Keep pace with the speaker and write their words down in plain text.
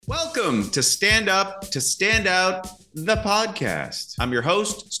Welcome to Stand Up to Stand Out, the podcast. I'm your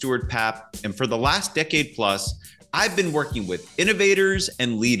host, Stuart Papp, and for the last decade plus, I've been working with innovators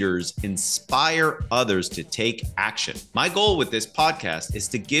and leaders inspire others to take action. My goal with this podcast is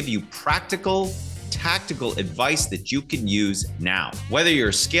to give you practical, tactical advice that you can use now. Whether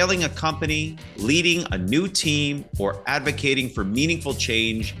you're scaling a company, leading a new team, or advocating for meaningful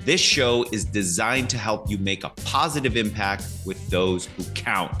change, this show is designed to help you make a positive impact with those who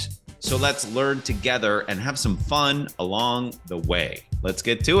count. So let's learn together and have some fun along the way. Let's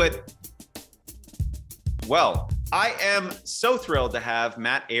get to it. Well, I am so thrilled to have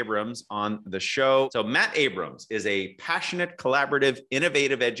Matt Abrams on the show. So Matt Abrams is a passionate, collaborative,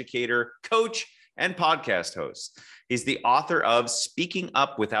 innovative educator, coach, and podcast host. He's the author of Speaking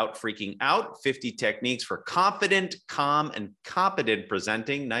Up Without Freaking Out, 50 Techniques for Confident, Calm, and Competent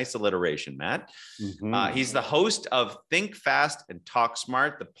Presenting. Nice alliteration, Matt. He's the host of Think Fast and Talk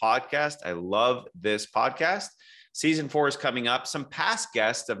Smart, the podcast. I love this podcast. Season 4 is coming up. Some past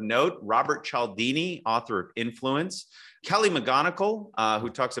guests of note, Robert Cialdini, author of Influence, Kelly McGonigal, who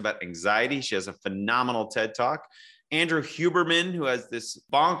talks about anxiety. She has a phenomenal TED Talk. Andrew Huberman, who has this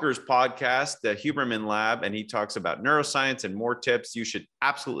bonkers podcast, the Huberman Lab, and he talks about neuroscience and more tips. You should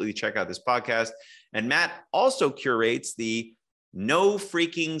absolutely check out this podcast. And Matt also curates the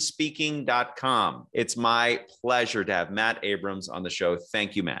nofreakingspeaking.com. It's my pleasure to have Matt Abrams on the show.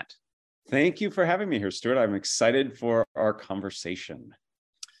 Thank you, Matt. Thank you for having me here, Stuart. I'm excited for our conversation.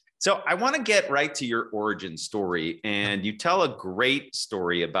 So I want to get right to your origin story. And you tell a great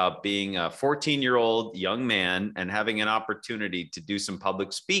story about being a 14-year-old young man and having an opportunity to do some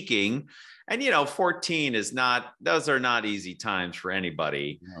public speaking. And, 14 those are not easy times for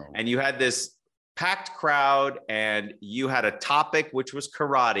anybody. No. And you had this packed crowd and you had a topic, which was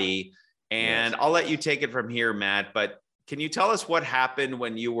karate. And yes. I'll let you take it from here, Matt. But can you tell us what happened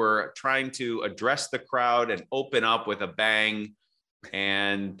when you were trying to address the crowd and open up with a bang?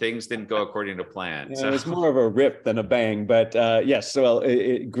 And things didn't go according to plan. Yeah, so it was more of a rip than a bang, but yes. So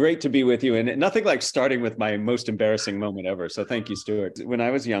great to be with you, and nothing like starting with my most embarrassing moment ever. So thank you, Stuart. When I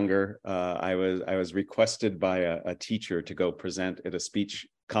was younger, I was requested by a teacher to go present at a speech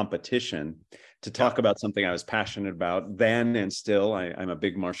competition to talk about something I was passionate about then and still. I'm a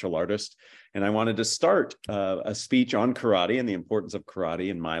big martial artist, and I wanted to start a speech on karate and the importance of karate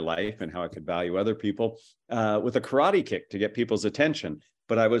in my life and how I could value other people with a karate kick to get people's attention.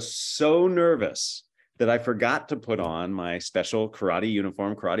 But I was so nervous that I forgot to put on my special karate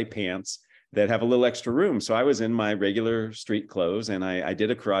uniform, karate pants that have a little extra room. So I was in my regular street clothes and I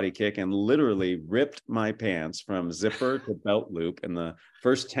did a karate kick and literally ripped my pants from zipper to belt loop in the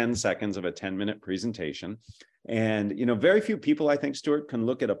first 10 seconds of a 10-minute presentation. And, very few people, I think, Stuart, can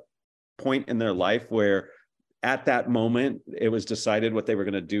look at a point in their life where at that moment, it was decided what they were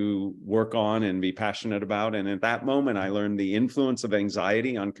going to do, work on and be passionate about. And at that moment, I learned the influence of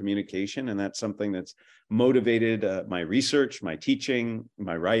anxiety on communication. And that's something that's motivated my research, my teaching,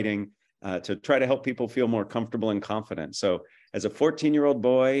 my writing, to try to help people feel more comfortable and confident. So as a 14-year-old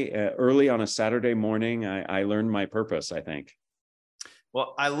boy, early on a Saturday morning, I learned my purpose, I think.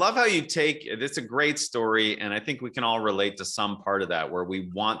 Well, I love how you take, it's a great story. And I think we can all relate to some part of that where we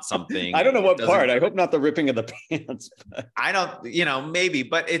want something. I don't know what part. I hope not the ripping of the pants. But. I don't, maybe,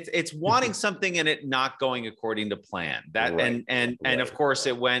 but it's wanting something and it not going according to plan. That right. And of course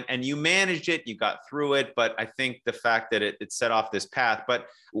it went and you managed it, you got through it. But I think the fact that it set off this path. But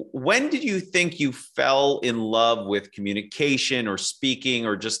when did you think you fell in love with communication or speaking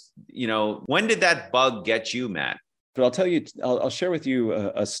or just, when did that bug get you, Matt? But I'll share with you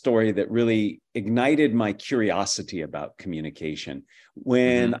a story that really ignited my curiosity about communication.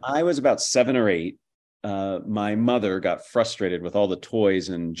 When I was about 7 or 8, my mother got frustrated with all the toys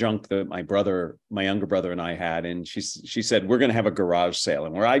and junk that my younger brother and I had. And she said, we're going to have a garage sale.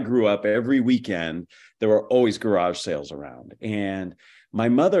 And where I grew up, every weekend, there were always garage sales around. And my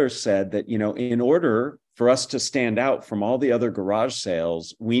mother said that, in order for us to stand out from all the other garage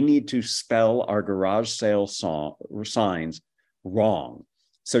sales, we need to spell our garage sale signs wrong.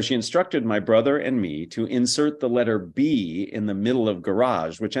 So she instructed my brother and me to insert the letter B in the middle of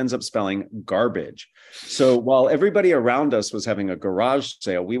garage, which ends up spelling garbage. So while everybody around us was having a garage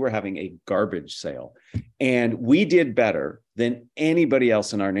sale, we were having a garbage sale. And we did better than anybody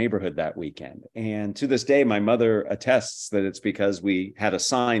else in our neighborhood that weekend. And to this day, my mother attests that it's because we had a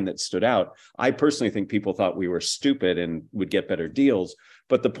sign that stood out. I personally think people thought we were stupid and would get better deals.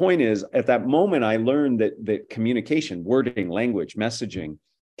 But the point is, at that moment, I learned that communication, wording, language, messaging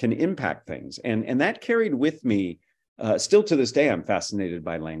can impact things. And that carried with me. Still to this day, I'm fascinated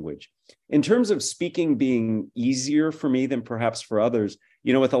by language. In terms of speaking being easier for me than perhaps for others,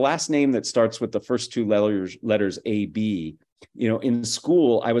 with a last name that starts with the first two letters AB, in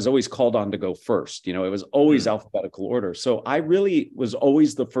school, I was always called on to go first. It was always alphabetical order. So I really was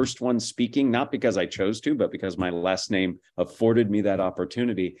always the first one speaking, not because I chose to, but because my last name afforded me that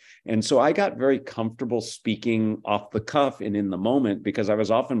opportunity. And so I got very comfortable speaking off the cuff and in the moment because I was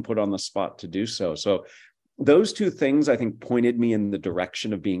often put on the spot to do so. So those two things, I think, pointed me in the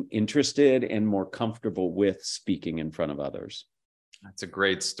direction of being interested and more comfortable with speaking in front of others. That's a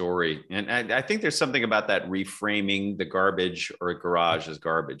great story. And I think there's something about that reframing the garbage or garage as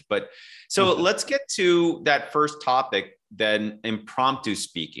garbage. But so let's get to that first topic, then impromptu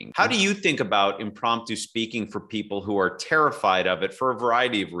speaking. How do you think about impromptu speaking for people who are terrified of it for a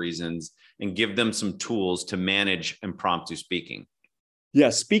variety of reasons, and give them some tools to manage impromptu speaking? Yeah,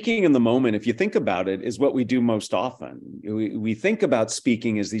 speaking in the moment, if you think about it, is what we do most often. We think about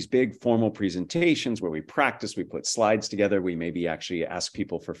speaking as these big formal presentations where we practice, we put slides together, we maybe actually ask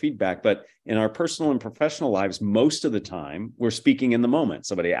people for feedback. But in our personal and professional lives, most of the time, we're speaking in the moment.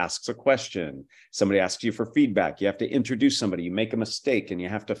 Somebody asks a question, somebody asks you for feedback, you have to introduce somebody, you make a mistake and you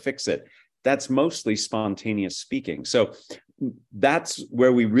have to fix it. That's mostly spontaneous speaking. So that's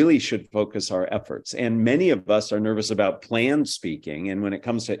where we really should focus our efforts. And many of us are nervous about planned speaking. And when it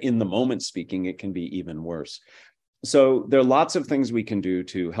comes to in the moment speaking, it can be even worse. So there are lots of things we can do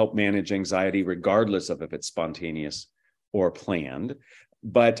to help manage anxiety, regardless of if it's spontaneous or planned.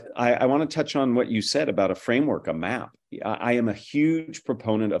 But I want to touch on what you said about a framework, a map. I am a huge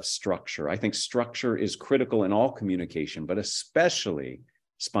proponent of structure. I think structure is critical in all communication, but especially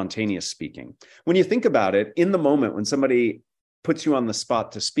spontaneous speaking. When you think about it, in the moment, when somebody puts you on the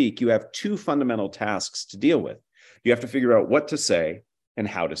spot to speak, you have two fundamental tasks to deal with. You have to figure out what to say and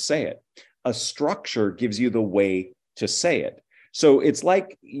how to say it. A structure gives you the way to say it. So it's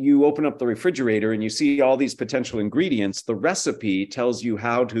like you open up the refrigerator and you see all these potential ingredients. The recipe tells you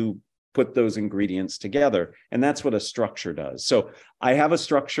how to put those ingredients together. And that's what a structure does. So I have a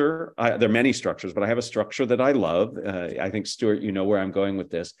structure. There are many structures, but I have a structure that I love. I think, Stuart, you know where I'm going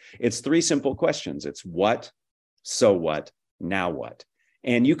with this. It's three simple questions. It's what, so what, now what?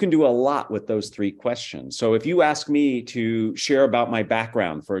 And you can do a lot with those three questions. So if you ask me to share about my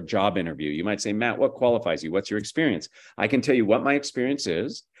background for a job interview, you might say, Matt, what qualifies you? What's your experience? I can tell you what my experience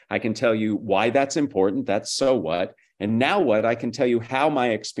is. I can tell you why that's important. That's so what. And now what? I can tell you how my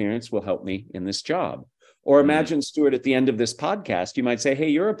experience will help me in this job. Or imagine, Stuart, at the end of this podcast, you might say, hey,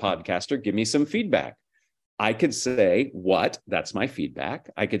 you're a podcaster. Give me some feedback. I could say what, that's my feedback.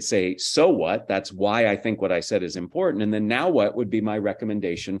 I could say, so what, that's why I think what I said is important. And then now what would be my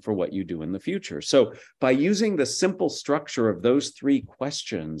recommendation for what you do in the future. So by using the simple structure of those three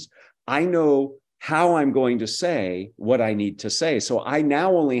questions, I know how I'm going to say what I need to say. So I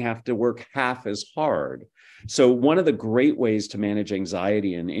now only have to work half as hard. So one of the great ways to manage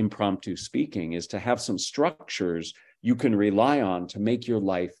anxiety and impromptu speaking is to have some structures you can rely on to make your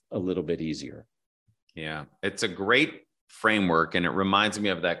life a little bit easier. Yeah, it's a great framework. And it reminds me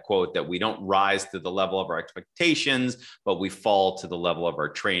of that quote that we don't rise to the level of our expectations, but we fall to the level of our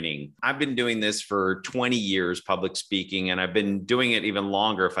training. I've been doing this for 20 years, public speaking, and I've been doing it even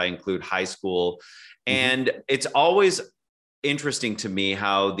longer if I include high school. And it's always interesting to me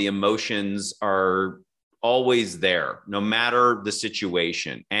how the emotions are always there, no matter the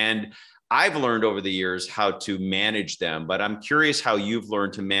situation. And I've learned over the years how to manage them, but I'm curious how you've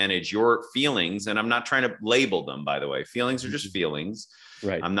learned to manage your feelings. And I'm not trying to label them, by the way. Feelings are just feelings.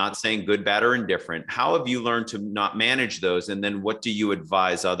 Right. I'm not saying good, bad, or indifferent. How have you learned to not manage those? And then what do you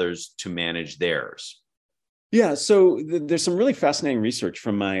advise others to manage theirs? Yeah, so there's some really fascinating research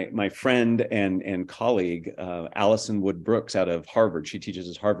from my friend and colleague, Allison Wood Brooks out of Harvard. She teaches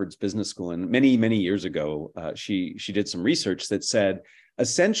at Harvard's Business School. And many, many years ago, she did some research that said,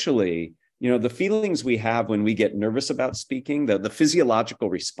 essentially, the feelings we have when we get nervous about speaking, the physiological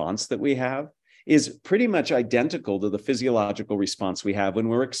response that we have is pretty much identical to the physiological response we have when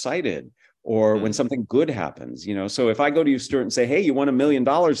we're excited or when something good happens. So if I go to you, Stuart, and say, hey, you won $1 million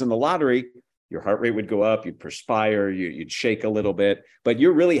in the lottery, your heart rate would go up, you'd perspire, you'd shake a little bit, but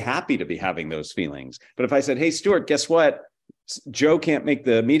you're really happy to be having those feelings. But if I said, hey, Stuart, guess what? Joe can't make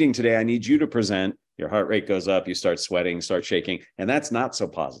the meeting today. I need you to present. Your heart rate goes up, you start sweating, start shaking, and that's not so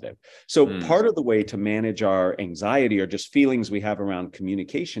positive. So part of the way to manage our anxiety or just feelings we have around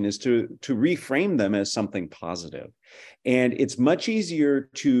communication is to reframe them as something positive. And it's much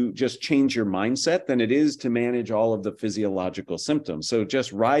easier to just change your mindset than it is to manage all of the physiological symptoms. So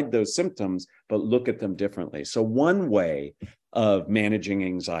just ride those symptoms, but look at them differently. So one way of managing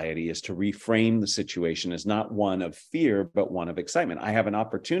anxiety is to reframe the situation as not one of fear, but one of excitement. I have an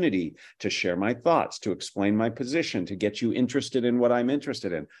opportunity to share my thoughts, to explain my position, to get you interested in what I'm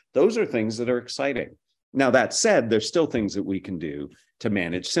interested in. Those are things that are exciting. Now, that said, there's still things that we can do to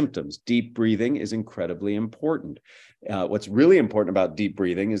manage symptoms. Deep breathing is incredibly important. What's really important about deep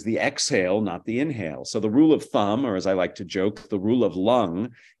breathing is the exhale, not the inhale. So the rule of thumb, or as I like to joke, the rule of lung,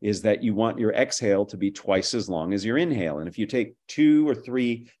 is that you want your exhale to be twice as long as your inhale. And if you take 2 or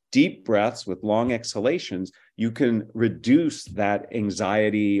 3 deep breaths with long exhalations, you can reduce that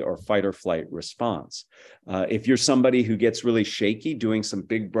anxiety or fight or flight response. If you're somebody who gets really shaky, doing some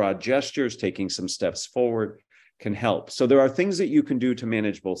big, broad gestures, taking some steps forward can help. So there are things that you can do to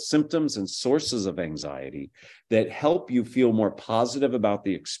manage both symptoms and sources of anxiety that help you feel more positive about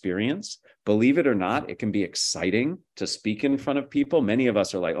the experience. Believe it or not, it can be exciting to speak in front of people. Many of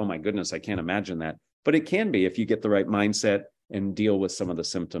us are like, oh my goodness, I can't imagine that. But it can be if you get the right mindset and deal with some of the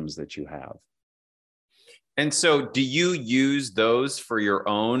symptoms that you have. And so do you use those for your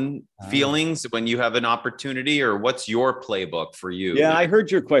own feelings when you have an opportunity, or what's your playbook for you? Yeah, I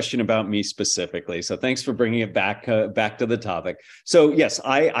heard your question about me specifically. So thanks for bringing it back to the topic. So yes,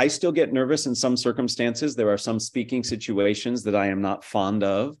 I still get nervous in some circumstances. There are some speaking situations that I am not fond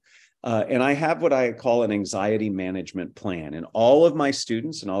of. And I have what I call an anxiety management plan. And all of my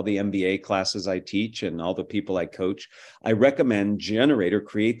students and all the MBA classes I teach and all the people I coach, I recommend generate or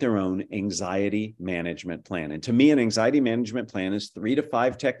create their own anxiety management plan. And to me, an anxiety management plan is 3 to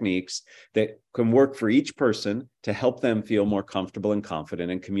 5 techniques that can work for each person to help them feel more comfortable and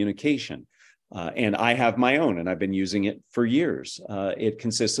confident in communication. And I have my own, and I've been using it for years. It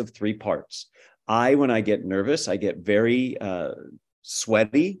consists of 3 parts. When I get nervous, I get very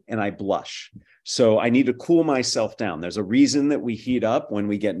sweaty and I blush. So I need to cool myself down. There's a reason that we heat up when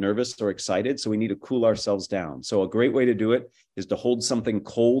we get nervous or excited. So we need to cool ourselves down. So a great way to do it is to hold something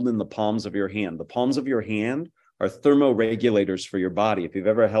cold in the palms of your hand. The palms of your hand are thermoregulators for your body. If you've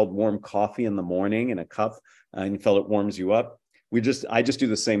ever held warm coffee in the morning in a cup and you felt it warms you up, I just do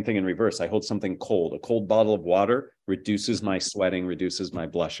the same thing in reverse. I hold something cold. A cold bottle of water reduces my sweating, reduces my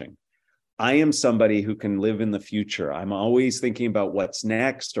blushing. I am somebody who can live in the future. I'm always thinking about what's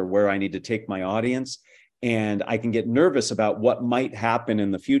next or where I need to take my audience. And I can get nervous about what might happen in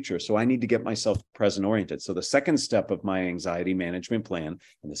the future. So I need to get myself present oriented. So the second step of my anxiety management plan,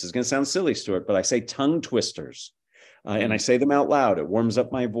 and this is going to sound silly, Stuart, but I say tongue twisters. And I say them out loud. It warms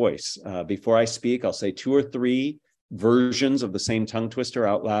up my voice. Before I speak, I'll say 2 or 3 versions of the same tongue twister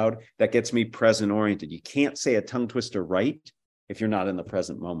out loud. That gets me present oriented. You can't say a tongue twister right if you're not in the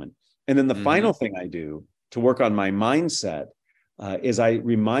present moment. And then the final thing I do to work on my mindset is I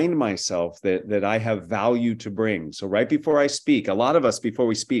remind myself that I have value to bring. So right before I speak, a lot of us before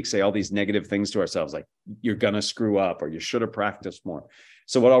we speak say all these negative things to ourselves, like you're going to screw up or you should have practiced more.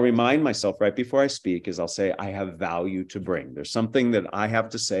 So what I'll remind myself right before I speak is I'll say, I have value to bring. There's something that I have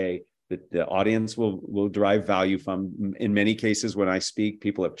to say that the audience will derive value from. In many cases, when I speak,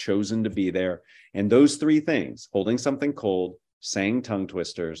 people have chosen to be there. And those 3 things, holding something cold, saying tongue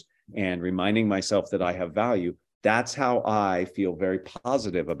twisters, and reminding myself that I have value, that's how I feel very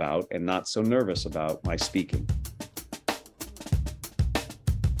positive about and not so nervous about my speaking.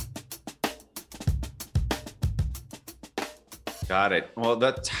 Got it. Well,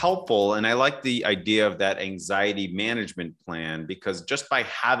 that's helpful. And I like the idea of that anxiety management plan, because just by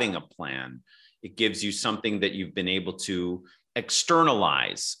having a plan, it gives you something that you've been able to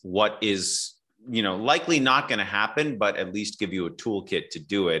externalize what is likely not going to happen, but at least give you a toolkit to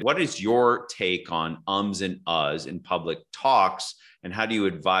do it. What is your take on ums and uhs in public talks, and how do you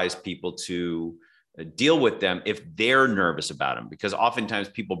advise people to deal with them if they're nervous about them? Because oftentimes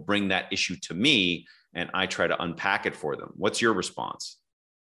people bring that issue to me and I try to unpack it for them. What's your response?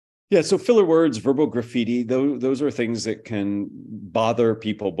 Yeah, so filler words, verbal graffiti, those are things that can bother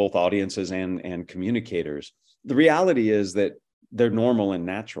people, both audiences and communicators. The reality is that they're normal and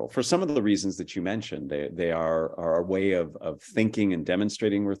natural for some of the reasons that you mentioned. They are a way of thinking and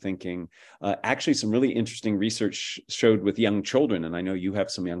demonstrating we're thinking. Actually, some really interesting research showed with young children, and I know you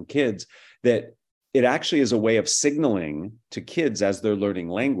have some young kids, that it actually is a way of signaling to kids as they're learning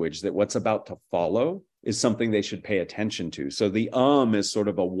language that what's about to follow is something they should pay attention to. So the is sort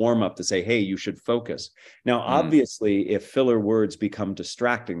of a warm up to say, hey, you should focus. Now, obviously, if filler words become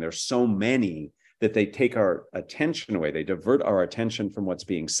distracting, there's so many that they take our attention away, they divert our attention from what's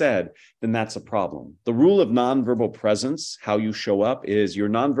being said, then that's a problem. The rule of nonverbal presence, how you show up, is your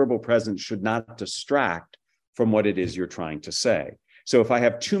nonverbal presence should not distract from what it is you're trying to say. So if I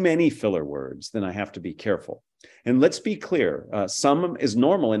have too many filler words, then I have to be careful. And let's be clear, some is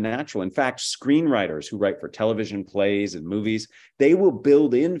normal and natural. In fact, screenwriters who write for television plays and movies, they will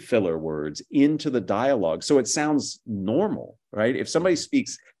build in filler words into the dialogue so it sounds normal, right? If somebody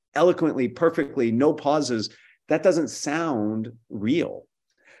speaks eloquently, perfectly, no pauses, that doesn't sound real.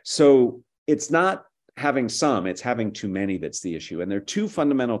 So it's not having some, it's having too many that's the issue. And there are two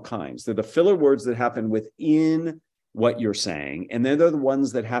fundamental kinds. They're the filler words that happen within what you're saying, and then they're the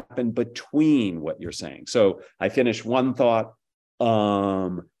ones that happen between what you're saying. So I finish one thought,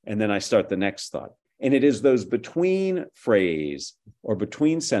 and then I start the next thought. And it is those between phrase or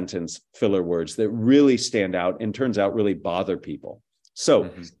between sentence filler words that really stand out and turns out really bother people. So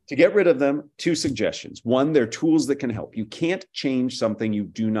to get rid of them, two suggestions. One, they're tools that can help. You can't change something you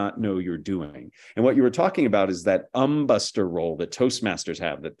do not know you're doing. And what you were talking about is that buster role that Toastmasters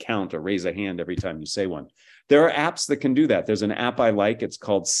have that count or raise a hand every time you say one. There are apps that can do that. There's an app I like. It's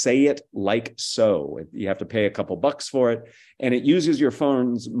called Say It Like So. You have to pay a couple bucks for it. And it uses your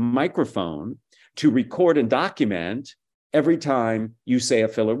phone's microphone to record and document every time you say a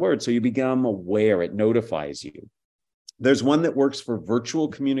filler word. So you become aware, it notifies you. There's one that works for virtual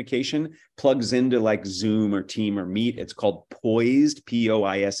communication, plugs into like Zoom or Team or Meet. It's called Poised,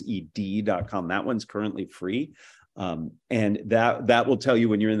 Poised.com. That one's currently free. And that will tell you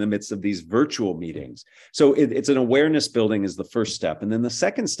when you're in the midst of these virtual meetings. So it's an awareness building is the first step. And then the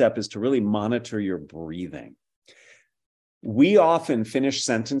second step is to really monitor your breathing. We often finish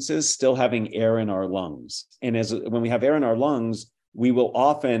sentences still having air in our lungs. And when we have air in our lungs, we will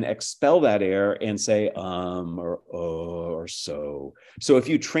often expel that air and say, or oh, or so. So if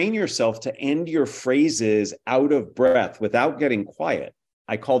you train yourself to end your phrases out of breath without getting quiet,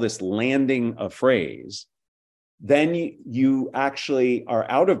 I call this landing a phrase, then you actually are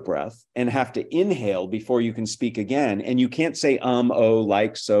out of breath and have to inhale before you can speak again. And you can't say, oh,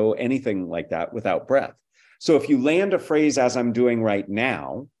 like, so, anything like that without breath. So if you land a phrase as I'm doing right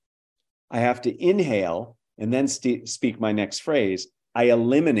now, I have to inhale and then speak my next phrase. I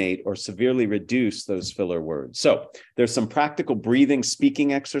eliminate or severely reduce those filler words. So there's some practical breathing,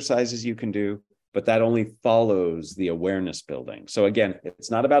 speaking exercises you can do, but that only follows the awareness building. So again,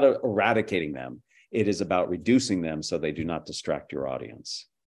 it's not about eradicating them. It is about reducing them so they do not distract your audience.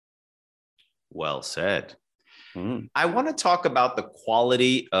 Well said. I want to talk about the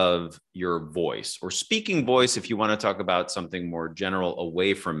quality of your voice or speaking voice if you want to talk about something more general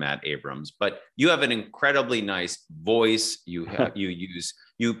away from Matt Abrams. But you have an incredibly nice voice. You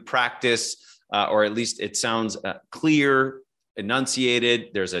practice, or at least it sounds clear, enunciated.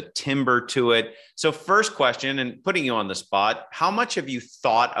 There's a timbre to it. So first question, and putting you on the spot, how much have you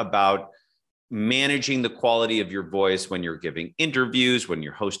thought about managing the quality of your voice when you're giving interviews, when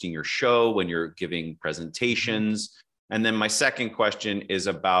you're hosting your show, when you're giving presentations? And then my second question is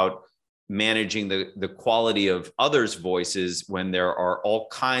about managing the quality of others' voices when there are all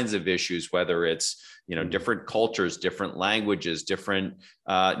kinds of issues, whether it's, different cultures, different languages, different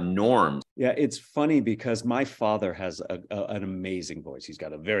norms. Yeah, it's funny because my father has an amazing voice. He's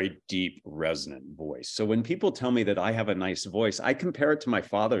got a very deep, resonant voice. So when people tell me that I have a nice voice, I compare it to my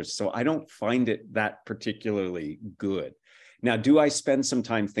father's. So I don't find it that particularly good. Now, do I spend some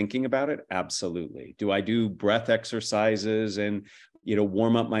time thinking about it? Absolutely. Do I do breath exercises and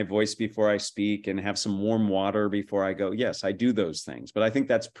warm up my voice before I speak and have some warm water before I go? Yes, I do those things. But I think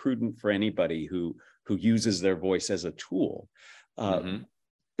that's prudent for anybody who uses their voice as a tool.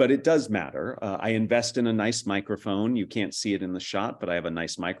 But it does matter. I invest in a nice microphone. You can't see it in the shot, but I have a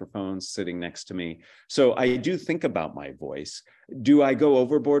nice microphone sitting next to me. So I do think about my voice. Do I go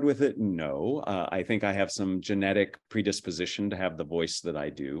overboard with it? No. I think I have some genetic predisposition to have the voice that I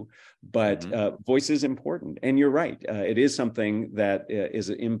do, but voice is important. And you're right. It is something that is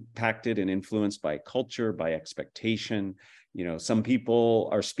impacted and influenced by culture, by expectation. Some people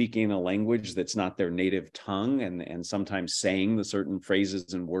are speaking a language that's not their native tongue, and sometimes saying the certain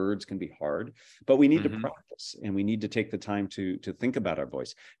phrases and words can be hard, but we need to practice and we need to take the time to think about our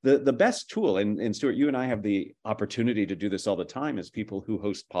voice. The best tool, and Stuart, you and I have the opportunity to do this all the time as people who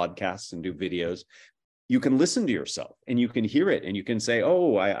host podcasts and do videos. You can listen to yourself and you can hear it and you can say,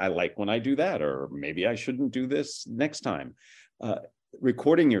 oh, I like when I do that, or maybe I shouldn't do this next time.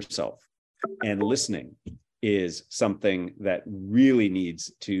 Recording yourself and listening is something that really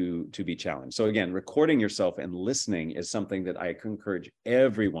needs to be challenged. So again, recording yourself and listening is something that I encourage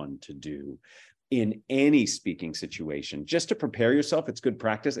everyone to do in any speaking situation, just to prepare yourself. It's good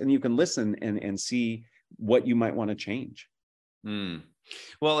practice, and you can listen and see what you might want to change.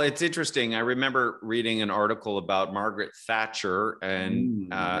 Well, it's interesting. I remember reading an article about Margaret Thatcher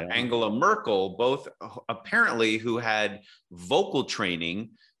and Angela Merkel, both apparently who had vocal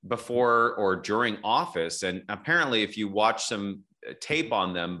training before or during office. And apparently, if you watch some tape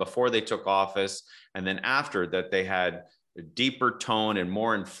on them before they took office and then after, that they had a deeper tone and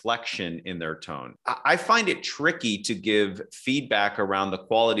more inflection in their tone. I find it tricky to give feedback around the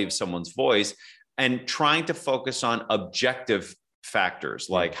quality of someone's voice and trying to focus on objective factors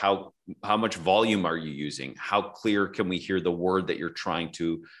like how much volume are you using? How clear can we hear the word that you're trying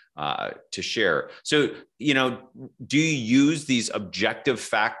to share? So, do you use these objective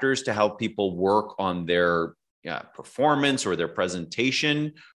factors to help people work on their performance or their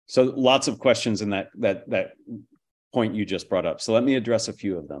presentation? So lots of questions in that point you just brought up. So let me address a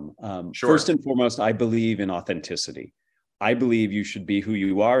few of them. Sure. First and foremost, I believe in authenticity. I believe you should be who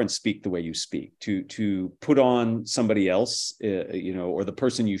you are and speak the way you speak. To put on somebody else, or the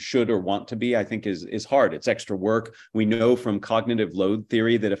person you should or want to be, I think is hard. It's extra work. We know from cognitive load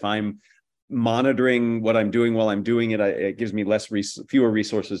theory that if I'm monitoring what I'm doing while I'm doing it, it gives me fewer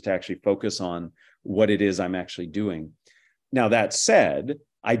resources to actually focus on what it is I'm actually doing. Now, that said,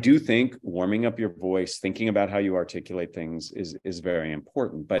 I do think warming up your voice, thinking about how you articulate things is very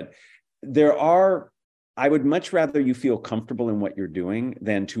important. But I would much rather you feel comfortable in what you're doing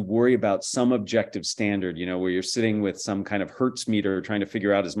than to worry about some objective standard, where you're sitting with some kind of Hertz meter trying to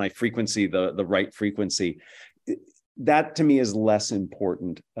figure out, is my frequency the right frequency? That to me is less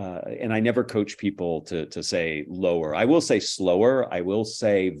important. And I never coach people to say lower. I will say slower. I will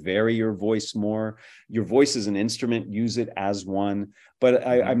say vary your voice more. Your voice is an instrument, use it as one. But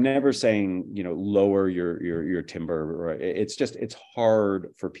I'm never saying, lower your timbre. It's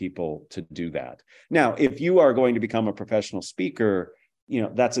hard for people to do that. Now, if you are going to become a professional speaker,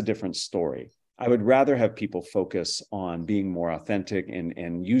 that's a different story. I would rather have people focus on being more authentic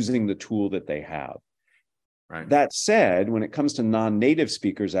and using the tool that they have. Right. That said, when it comes to non-native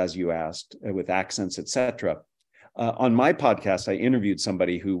speakers, as you asked, with accents, et cetera, on my podcast, I interviewed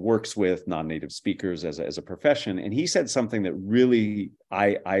somebody who works with non-native speakers as a profession, and he said something that really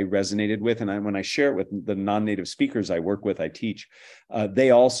I resonated with. And when I share it with the non-native speakers I work with, I teach,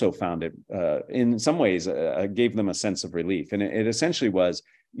 they also found it, in some ways, gave them a sense of relief. And it essentially was,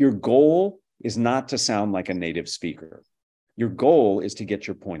 your goal is not to sound like a native speaker. Your goal is to get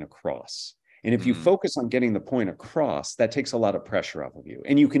your point across. And if you focus on getting the point across, that takes a lot of pressure off of you.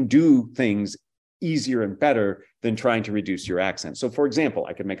 And you can do things easier and better than trying to reduce your accent. So for example,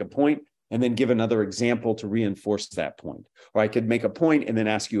 I could make a point and then give another example to reinforce that point. Or I could make a point and then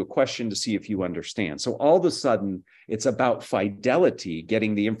ask you a question to see if you understand. So all of a sudden, it's about fidelity,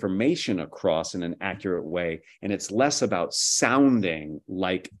 getting the information across in an accurate way. And it's less about sounding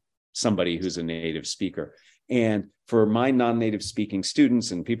like somebody who's a native speaker. And for my non-native speaking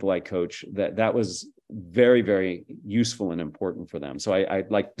students and people I coach, that was very, very useful and important for them. So I'd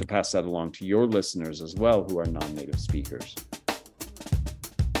like to pass that along to your listeners as well, who are non-native speakers.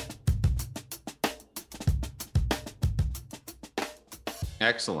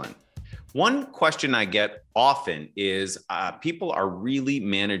 Excellent. One question I get often is people are really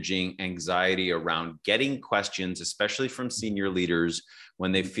managing anxiety around getting questions, especially from senior leaders,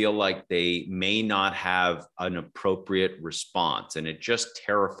 when they feel like they may not have an appropriate response, and it just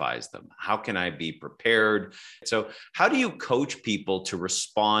terrifies them. How can I be prepared? So how do you coach people to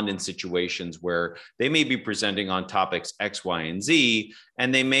respond in situations where they may be presenting on topics X, Y, and Z,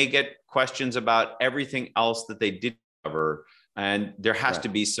 and they may get questions about everything else that they did cover? And there has to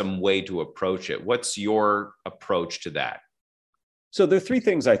be some way to approach it. What's your approach to that? So there are three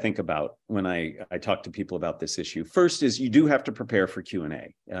things I think about when I talk to people about this issue. First is you do have to prepare for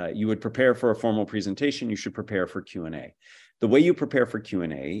Q&A. You would prepare for a formal presentation. You should prepare for Q&A. The way you prepare for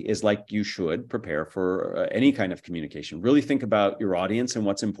Q&A is like you should prepare for any kind of communication. Really think about your audience and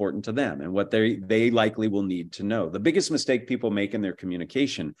what's important to them and what they likely will need to know. The biggest mistake people make in their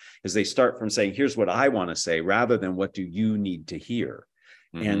communication is they start from saying, here's what I want to say, rather than what do you need to hear.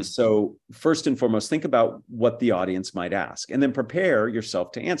 And so first and foremost, think about what the audience might ask and then prepare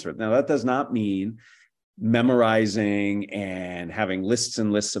yourself to answer it. Now, that does not mean memorizing and having lists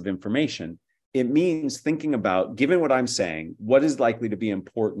and lists of information. It means thinking about, given what I'm saying, what is likely to be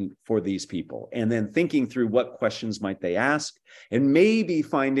important for these people, and then thinking through what questions might they ask, and maybe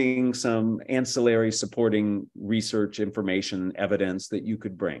finding some ancillary supporting research, information, evidence that you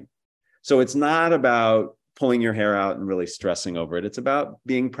could bring. So it's not about pulling your hair out and really stressing over it. It's about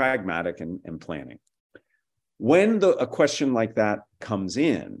being pragmatic and planning. When a question like that comes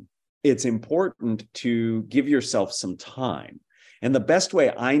in, it's important to give yourself some time. And the best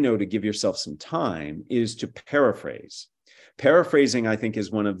way I know to give yourself some time is to paraphrase. Paraphrasing, I think,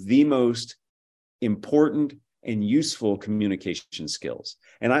 is one of the most important and useful communication skills.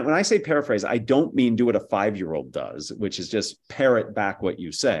 And when I say paraphrase, I don't mean do what a 5-year-old does, which is just parrot back what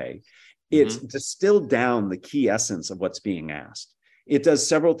you say. It's distilled down the key essence of what's being asked. It does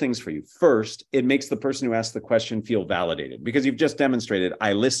several things for you. First, it makes the person who asked the question feel validated because you've just demonstrated,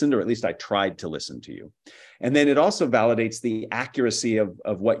 I listened, or at least I tried to listen to you. And then it also validates the accuracy of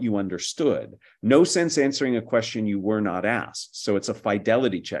what you understood. No sense answering a question you were not asked. So it's a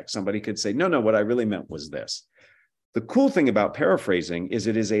fidelity check. Somebody could say, no, what I really meant was this. The cool thing about paraphrasing is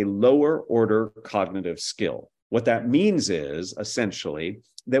it is a lower order cognitive skill. What that means is essentially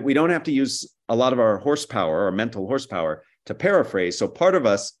that we don't have to use a lot of our horsepower, our mental horsepower, to paraphrase. So part of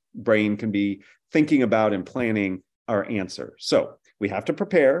us brain can be thinking about and planning our answer. So we have to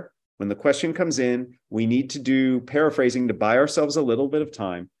prepare. When the question comes in, we need to do paraphrasing to buy ourselves a little bit of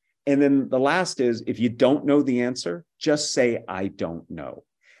time. And then the last is, if you don't know the answer, just say, I don't know.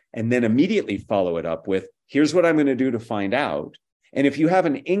 And then immediately follow it up with, here's what I'm going to do to find out. And if you have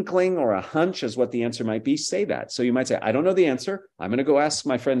an inkling or a hunch as what the answer might be, say that. So you might say, I don't know the answer. I'm going to go ask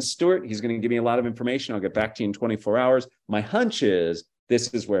my friend Stuart. He's going to give me a lot of information. I'll get back to you in 24 hours. My hunch is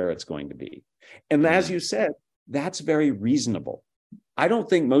this is where it's going to be. And as you said, that's very reasonable. I don't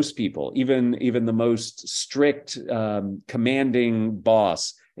think most people, even the most strict, commanding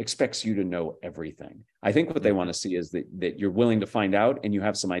boss, expects you to know everything. I think what they want to see is that you're willing to find out and you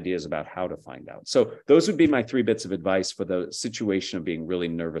have some ideas about how to find out. So those would be my 3 bits of advice for the situation of being really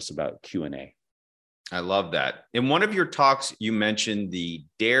nervous about Q&A. I love that. In one of your talks, you mentioned the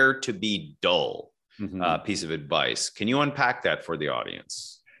dare to be dull piece of advice. Can you unpack that for the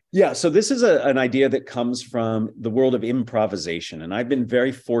audience? Yeah, so this is an idea that comes from the world of improvisation. And I've been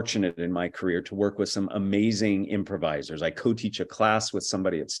very fortunate in my career to work with some amazing improvisers. I co-teach a class with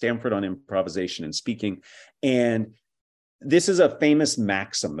somebody at Stanford on improvisation and speaking. And this is a famous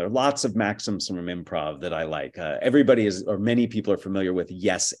maxim. There are lots of maxims from improv that I like. Everybody is, or many people are familiar with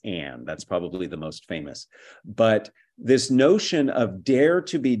yes and. That's probably the most famous. But this notion of dare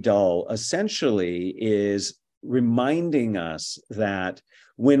to be dull essentially is reminding us that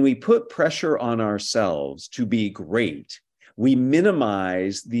when we put pressure on ourselves to be great, we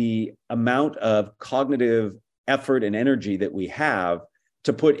minimize the amount of cognitive effort and energy that we have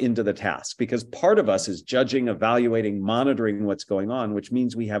to put into the task, because part of us is judging, evaluating, monitoring what's going on, which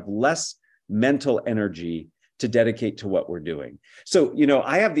means we have less mental energy to dedicate to what we're doing. So,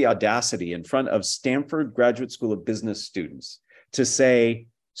 I have the audacity in front of Stanford Graduate School of Business students to say,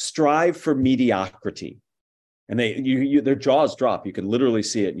 strive for mediocrity. And their jaws drop. You can literally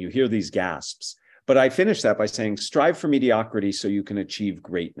see it and you hear these gasps. But I finish that by saying, strive for mediocrity so you can achieve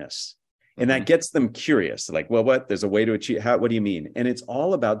greatness. And that gets them curious. They're like, well, what? There's a way to achieve, what do you mean? And it's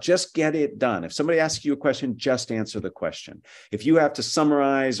all about just get it done. If somebody asks you a question, just answer the question. If you have to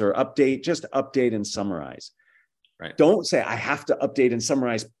summarize or update, just update and summarize. Right. Don't say, I have to update and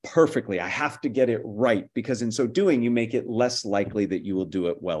summarize perfectly. I have to get it right, because in so doing, you make it less likely that you will do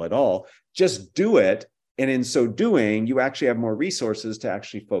it well at all. Just do it. And in so doing, you actually have more resources to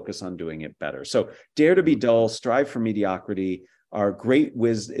actually focus on doing it better. So dare to be dull, strive for mediocrity.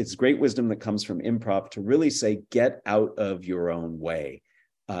 It's great wisdom that comes from improv to really say, get out of your own way.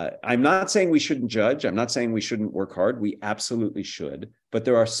 I'm not saying we shouldn't judge. I'm not saying we shouldn't work hard. We absolutely should. But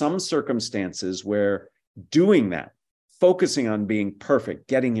there are some circumstances where doing that, focusing on being perfect,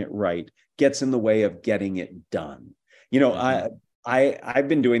 getting it right, gets in the way of getting it done. I've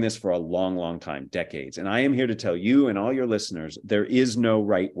been doing this for a long, long time, decades, and I am here to tell you and all your listeners, there is no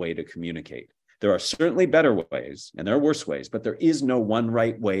right way to communicate. There are certainly better ways and there are worse ways, but there is no one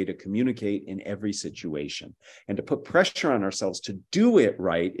right way to communicate in every situation. And to put pressure on ourselves to do it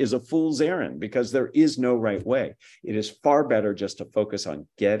right is a fool's errand, because there is no right way. It is far better just to focus on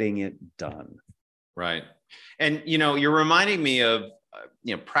getting it done. Right. And, you're reminding me of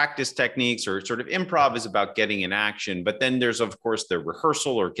practice techniques, or sort of improv is about getting in action. But then there's, of course, the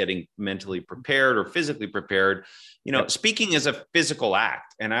rehearsal or getting mentally prepared or physically prepared. Speaking is a physical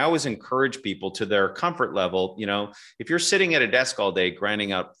act. And I always encourage people to their comfort level. If you're sitting at a desk all day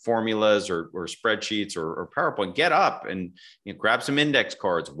grinding out formulas or spreadsheets or PowerPoint, get up and grab some index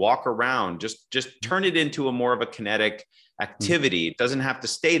cards, walk around, just turn it into a more of a kinetic activity. It doesn't have to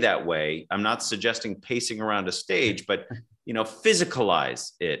stay that way. I'm not suggesting pacing around a stage, but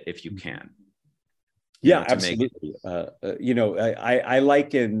physicalize it if you can. Yeah, absolutely. I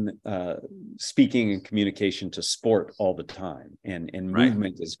liken speaking and communication to sport all the time, and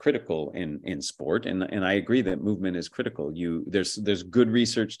movement is critical in sport. And I agree that movement is critical. There's good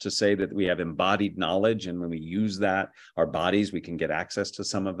research to say that we have embodied knowledge, and when we use that, our bodies, we can get access to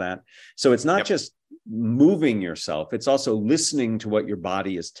some of that. So it's not just moving yourself. It's also listening to what your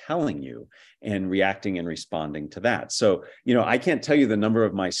body is telling you and reacting and responding to that. So, I can't tell you the number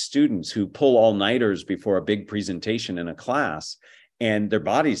of my students who pull all-nighters before a big presentation in a class, and their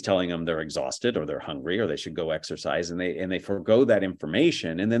body's telling them they're exhausted or they're hungry or they should go exercise, and they forego that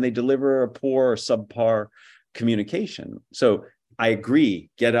information, and then they deliver a poor or subpar communication. So I agree,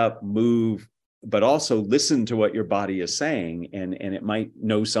 get up, move, but also listen to what your body is saying, and it might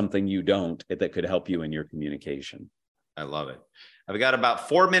know something you don't that could help you in your communication. I love it. I've got about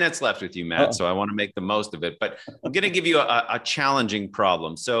 4 minutes left with you, Matt, so I want to make the most of it, but I'm going to give you a challenging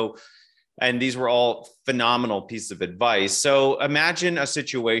problem. So, and these were all phenomenal pieces of advice. So imagine a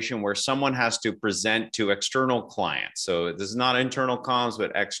situation where someone has to present to external clients. So this is not internal comms,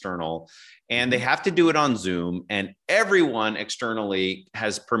 but external. And they have to do it on Zoom, and everyone externally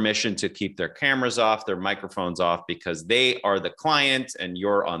has permission to keep their cameras off, their microphones off, because they are the client and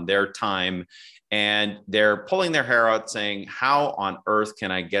you're on their time. And they're pulling their hair out saying, how on earth can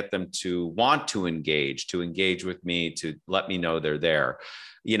I get them to want to engage with me, to let me know they're there?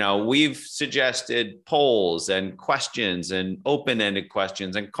 We've suggested polls and questions and open-ended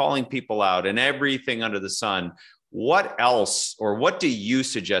questions and calling people out and everything under the sun. What else, or what do you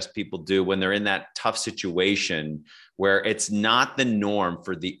suggest people do when they're in that tough situation where it's not the norm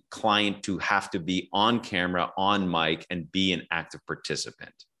for the client to have to be on camera, on mic, and be an active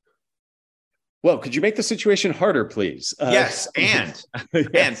participant? Well, could you make the situation harder, please? Yes, and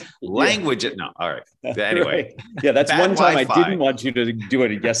language. No, all right. Anyway, right. Yeah, that's one time Wi-Fi. I didn't want you to do a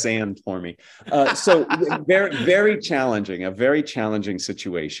yes and for me. So very, very challenging, a very challenging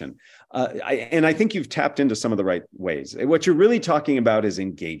situation. I think you've tapped into some of the right ways. What you're really talking about is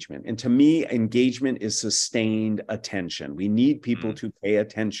engagement. And to me, engagement is sustained attention. We need people to pay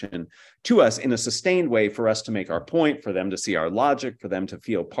attention to us in a sustained way for us to make our point, for them to see our logic, for them to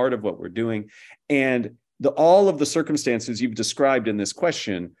feel part of what we're doing. And all of the circumstances you've described in this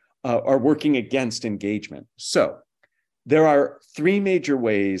question are working against engagement. So there are three major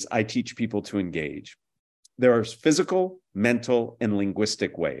ways I teach people to engage. There are physical, mental, and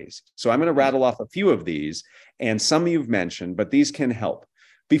linguistic ways. So I'm going to rattle off a few of these, and some you've mentioned, but these can help.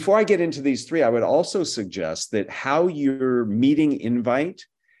 Before I get into these three, I would also suggest that how your meeting invite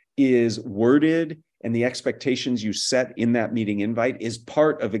is worded and the expectations you set in that meeting invite is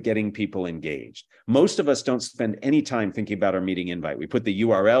part of getting people engaged. Most of us don't spend any time thinking about our meeting invite. We put the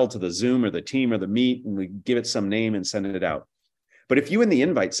URL to the Zoom or the Team or the Meet, and we give it some name and send it out. But if you in the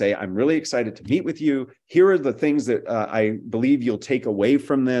invite say, I'm really excited to meet with you, here are the things that I believe you'll take away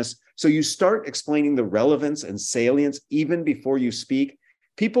from this. So you start explaining the relevance and salience even before you speak.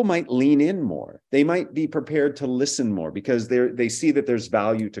 People might lean in more. They might be prepared to listen more because they see that there's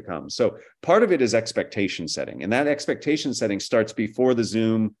value to come. So part of it is expectation setting. And that expectation setting starts before the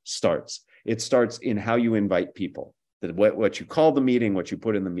Zoom starts. It starts in how you invite people, what you call the meeting, what you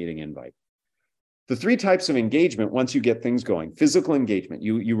put in the meeting invite. The three types of engagement, once you get things going: physical engagement,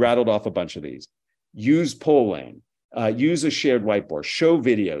 you rattled off a bunch of these. Use polling, use a shared whiteboard, show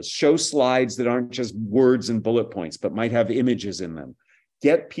videos, show slides that aren't just words and bullet points, but might have images in them.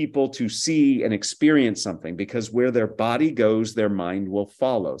 Get people to see and experience something, because where their body goes, their mind will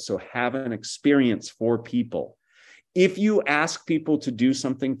follow. So have an experience for people. If you ask people to do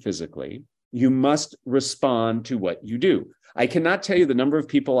something physically, you must respond to what you do. I cannot tell you the number of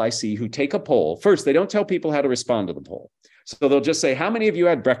people I see who take a poll. First, they don't tell people how to respond to the poll. So they'll just say, how many of you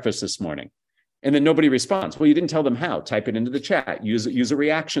had breakfast this morning? And then nobody responds. Well, you didn't tell them how. Type it into the chat. Use a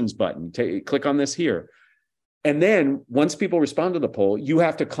reactions button. Click on this here. And then once people respond to the poll, you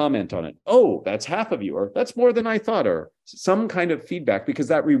have to comment on it. Oh, that's half of you, or that's more than I thought, or some kind of feedback, because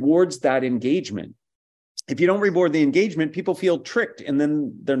that rewards that engagement. If you don't reward the engagement, people feel tricked, and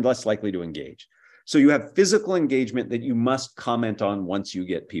then they're less likely to engage. So you have physical engagement that you must comment on once you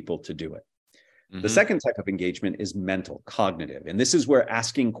get people to do it. The second type of engagement is mental, cognitive. And this is where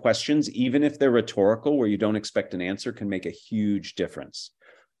asking questions, even if they're rhetorical, where you don't expect an answer, can make a huge difference.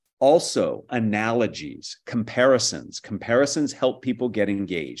 Also, analogies, comparisons. Comparisons help people get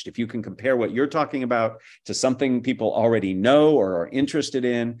engaged. If you can compare what you're talking about to something people already know or are interested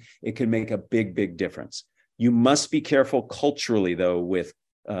in, it can make a big, big difference. You must be careful culturally, though, with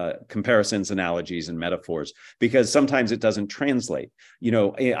comparisons, analogies, and metaphors, because sometimes it doesn't translate.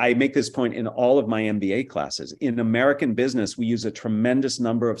 I make this point in all of my MBA classes. In American business, we use a tremendous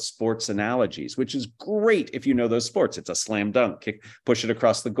number of sports analogies, which is great if you know those sports. It's a slam dunk, push it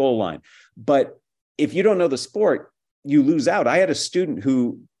across the goal line. But if you don't know the sport, you lose out. I had a student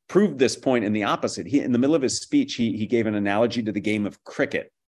who proved this point in the opposite. In the middle of his speech, he gave an analogy to the game of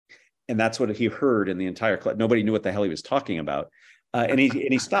cricket. And that's what he heard in the entire class. Nobody knew what the hell he was talking about. And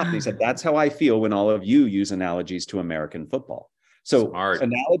he stopped and he said, that's how I feel when all of you use analogies to American football. So Smart.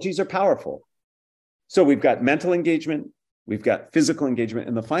 Analogies are powerful. So we've got mental engagement, we've got physical engagement,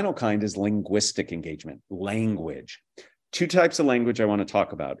 and the final kind is linguistic engagement, language. Two types of language I want to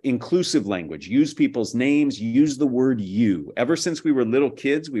talk about. Inclusive language, use people's names, use the word you. Ever since we were little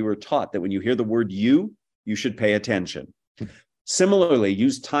kids, we were taught that when you hear the word you should pay attention. Similarly,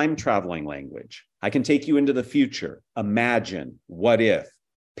 use time traveling language. I can take you into the future. Imagine, what if,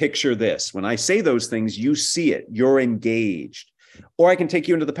 picture this. When I say those things, you see it, you're engaged. Or I can take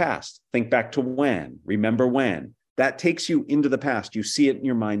you into the past. Think back to when, remember when. That takes you into the past. You see it in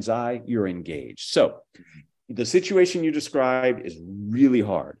your mind's eye, you're engaged. So the situation you described is really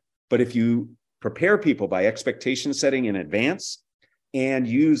hard. But if you prepare people by expectation setting in advance and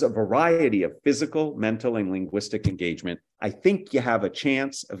use a variety of physical, mental, and linguistic engagement, I think you have a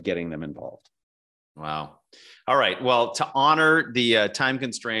chance of getting them involved. Wow. All right. Well, to honor the time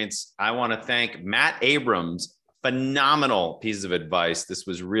constraints, I want to thank Matt Abrams. Phenomenal piece of advice. This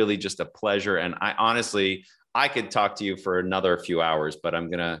was really just a pleasure. And I could talk to you for another few hours, but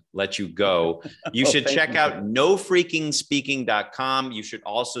I'm going to let you go. You should check out nofreakingspeaking.com. You should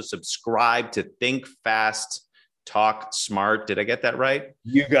also subscribe to Think Fast, Talk Smart. Did I get that right?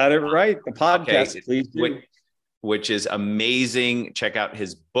 You got it right. The podcast, please do. Which is amazing. Check out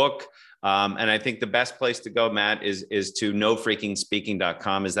his book. And I think the best place to go, Matt, is to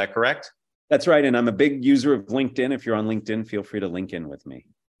nofreakingspeaking.com. Is that correct? That's right. And I'm a big user of LinkedIn. If you're on LinkedIn, feel free to link in with me.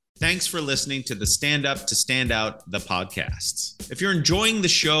 Thanks for listening to the Stand Up to Stand Out, the podcast. If you're enjoying the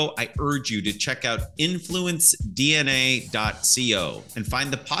show, I urge you to check out influencedna.co and find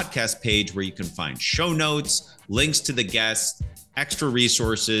the podcast page where you can find show notes, links to the guests, extra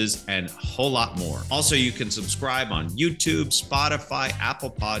resources, and a whole lot more. Also, you can subscribe on YouTube, Spotify, Apple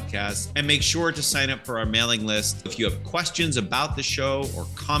Podcasts, and make sure to sign up for our mailing list. If you have questions about the show or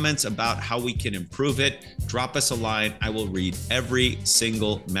comments about how we can improve it, drop us a line. I will read every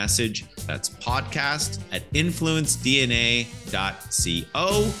single message. That's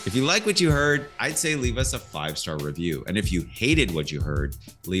podcast@influencedna.co. If you like what you heard, I'd say leave us a 5-star review. And if you hated what you heard,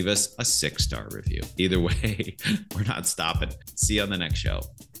 leave us a 6-star review. Either way, we're not stopping. See you on the next show.